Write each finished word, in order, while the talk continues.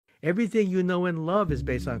Everything you know and love is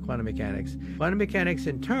based on quantum mechanics. Quantum mechanics,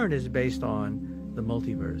 in turn, is based on the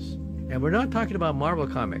multiverse. And we're not talking about Marvel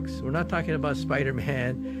comics. We're not talking about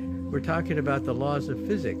Spider-Man. We're talking about the laws of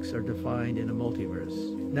physics are defined in a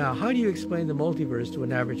multiverse. Now, how do you explain the multiverse to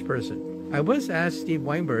an average person? I once asked Steve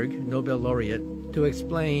Weinberg, Nobel laureate, to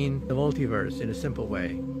explain the multiverse in a simple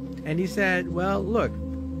way. And he said, well, look,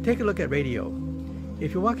 take a look at radio.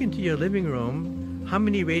 If you walk into your living room, how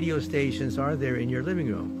many radio stations are there in your living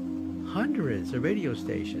room? Hundreds of radio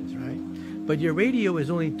stations, right? But your radio is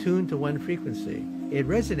only tuned to one frequency. It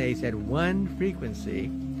resonates at one frequency,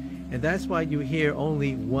 and that's why you hear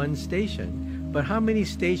only one station. But how many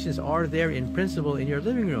stations are there in principle in your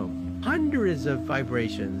living room? Hundreds of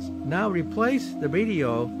vibrations. Now replace the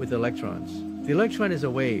radio with electrons. The electron is a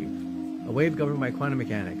wave governed by quantum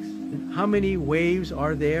mechanics. How many waves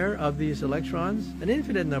are there of these electrons? An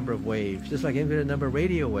infinite number of waves, just like infinite number of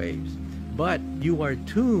radio waves. But you are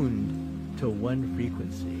tuned to one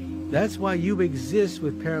frequency. That's why you exist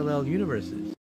with parallel universes.